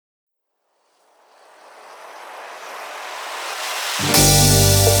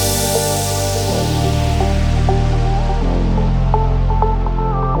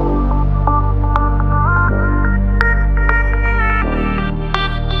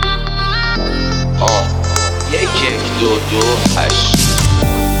228.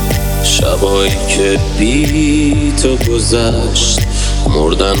 شبایی که بی تو گذشت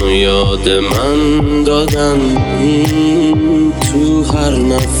مردن و یاد من دادن تو هر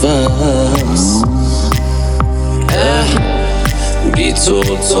نفس. بی تو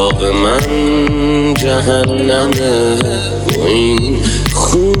اتاق من جهنمه و این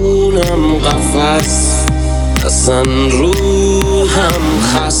خونم قفس. اصلا روحم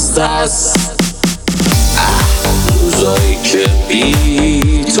خسته است. روزایی که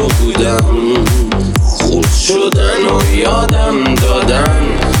بی تو بودم خود شدن و یادم دادن.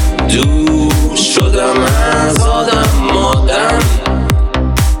 دور شدم از آدم مادم.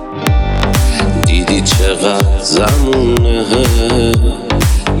 دیدی چقدر زمونه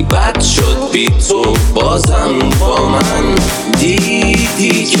بد شد بی تو بازم با من.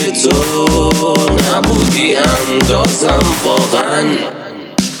 دیدی که تو نبودی اندازم واقعا.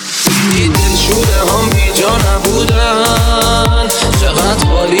 دیدی دلشوره هم بی جا نبودن. چقدر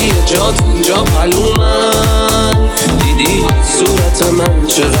خالیه جات اینجا پلومن. دیدی صورت من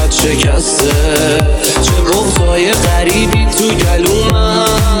چقدر شکسته. چه بغضای غریبی تو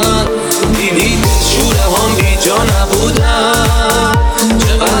گلومن. دیدی دلشوره هم بی جا نبودن.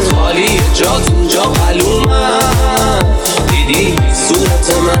 چقدر خالیه جات اینجا پلومن. دیدی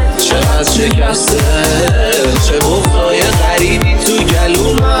صورت من چقدر شکسته. چه بغضای غریبی تو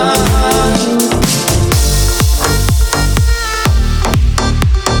گلومن.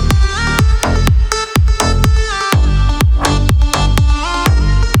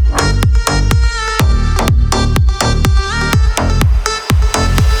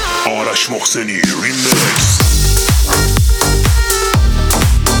 Arash Mohseni remix.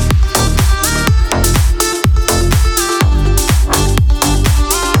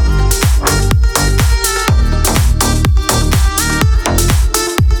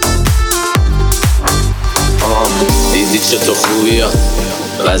 دیدی چطور خوبی ها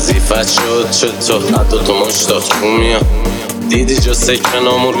وظیفت شد چطور حتی تو مشتاق خومی ها. دیدی جا سکر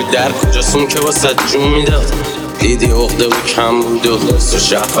نامو رو در کجاست اون که واسه جون میداد. دیدی عقده و کم بود و حس و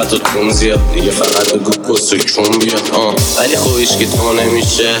شهوت و تون زیاد. دیگه فقط بگو کس و کون بیاد. ولی خویش که تو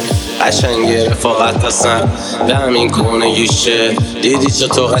نمیشه قشنگی رفاقت هستن به همین کونگیشه. دیدی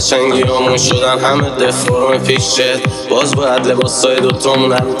چطور قشنگی همون شدن همه دفرم پیشه. باز باید لباسای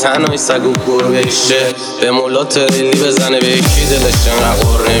دوتامون علی تنهای سگ و گربهشه. به مولا تریلی بزنه به یکی دلش انقدر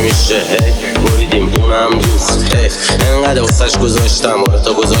قر نمیشه. بریدیم اونم دوخت انقدر واسش گذاشتم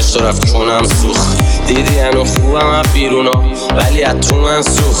تا گذاشت و رفت کونم سوخت. دیدی انو خوبم از بیرونا ولی از تو من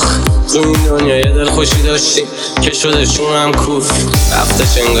سوخت. تو این دنیا یه دل خوشی داشتیم که شده شونم کوف.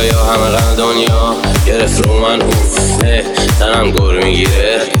 رفتش انگاه یا همه غم دنیا گرفت رو من اوف. تنم گر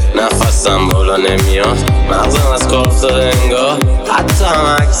میگیره نفسم بالا نمیاد. مغزم از کار افتاده انگاه. حتی هم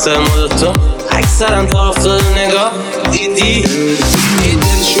عکس مدو تو اکثرم تا افتاده نگاه. دیدی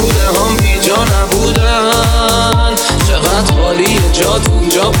دلشوره هم بی جا نبودن. چقدر خالیه جات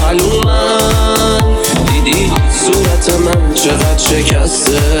اونجا پلومن. دیدی صورت من چقدر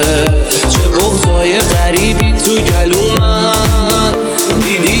شکسته. چه بغضای غریبی تو گلومن.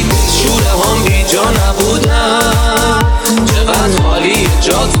 دیدی دلشوره هم بی جا نبودن. چقدر خالیه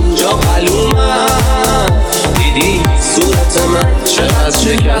جات اونجا پلومن. دیدی صورت من چقدر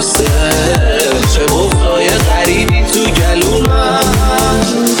شکسته. چه بغضای غریبی تو گلومن.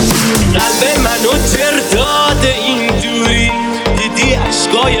 قلب منو تر داده این دوری. دیدی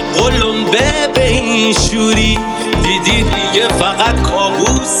عشقای قلمبه به این شوری. دیدی دیگه فقط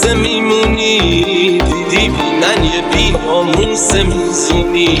کابوس میمونی. دیدی بی من یه بی ناموس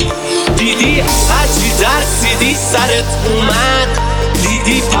میزونی. دیدی هرچی درسیدی سرت اومد.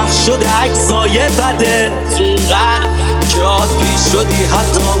 دیدی پخش شده عکسای بدت اونقدر که عادی شدی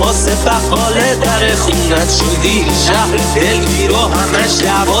حتی واسه بقاله در خونت شدی. شهر دلگیر و همش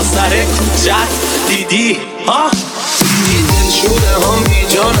لبا سر کوچت. دیدی دیدی دلشوره هم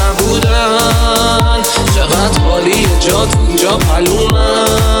بی جا نبودن. چقدر خالیه جات اونجا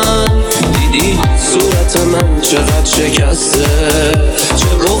پلومن. دیدی صورت من چقدر شکسته. چه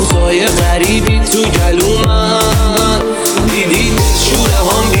بغضای غریبی تو گلومن. دیدی دلشوره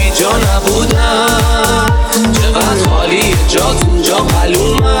هم بی جا نبودن. چقدر خالیه جات اونجا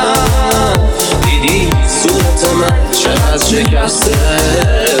پلومن. دیدی صورت من چقدر شکسته.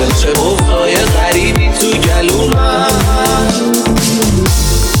 چه بغضای غریبی تو گلومن.